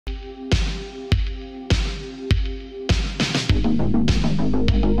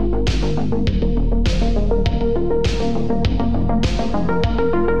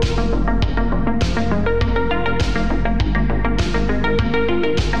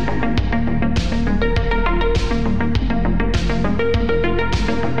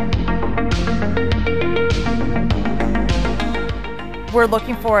we're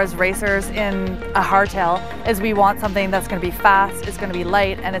looking for as racers in a hardtail is we want something that's going to be fast, it's going to be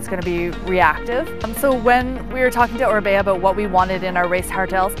light, and it's going to be reactive. So when we were talking to Orbea about what we wanted in our race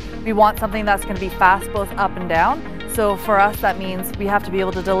hardtails, we want something that's going to be fast both up and down. So for us, that means we have to be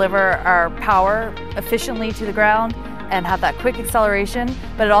able to deliver our power efficiently to the ground and have that quick acceleration,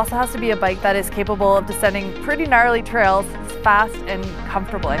 but it also has to be a bike that is capable of descending pretty gnarly trails fast and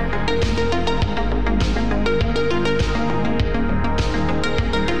comfortably.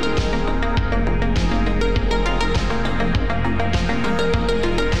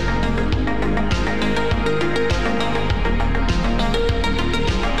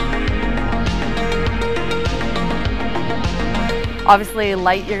 Obviously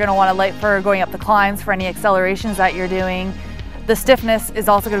light, you're going to want to light for going up the climbs, for any accelerations that you're doing. The stiffness is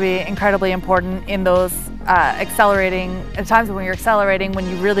also going to be incredibly important in those accelerating, at times when you're accelerating, when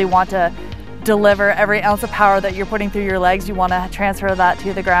you really want to deliver every ounce of power that you're putting through your legs, you want to transfer that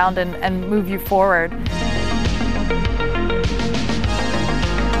to the ground and move you forward.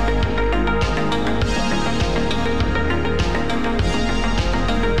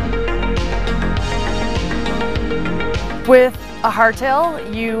 With a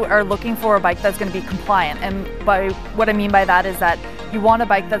hardtail, you are looking for a bike that's going to be compliant, and what I mean by that is that you want a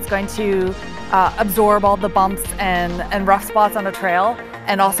bike that's going to absorb all the bumps and rough spots on a trail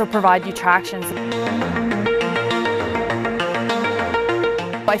and also provide you traction.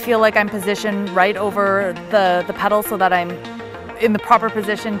 I feel like I'm positioned right over the pedals so that I'm in the proper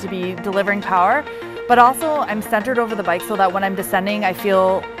position to be delivering power, but also I'm centered over the bike so that when I'm descending I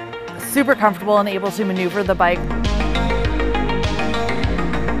feel super comfortable and able to maneuver the bike.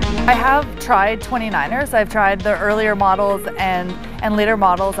 I have tried 29ers, I've tried the earlier models and later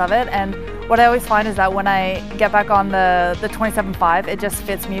models of it, and what I always find is that when I get back on the 27.5, it just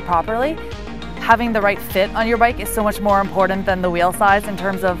fits me properly. Having the right fit on your bike is so much more important than the wheel size in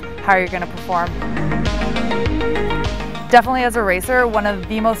terms of how you're going to perform. Definitely as a racer, one of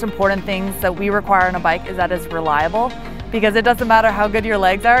the most important things that we require on a bike is that it's reliable, because it doesn't matter how good your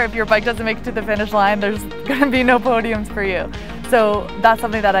legs are, if your bike doesn't make it to the finish line, there's going to be no podiums for you. So that's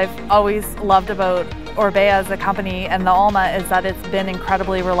something that I've always loved about Orbea as a company and the Alma, is that it's been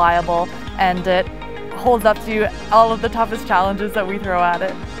incredibly reliable and it holds up to all of the toughest challenges that we throw at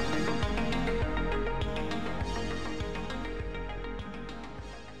it.